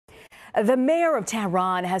The mayor of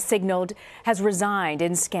Tehran has resigned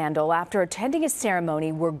in scandal after attending a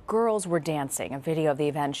ceremony where girls were dancing. A video of the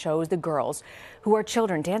event shows the girls, who are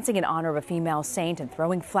children, dancing in honor of a female saint and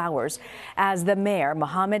throwing flowers as the mayor,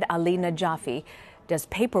 Mohammad Najafi, does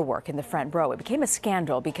paperwork in the front row. It became a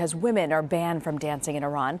scandal because women are banned from dancing in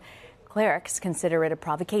Iran. Clerics consider it a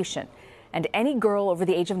provocation, and any girl over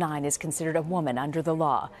the age of 9 is considered a woman under the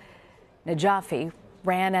law. Najafi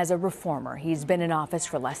ran as a reformer. He's been in office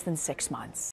for less than 6 months.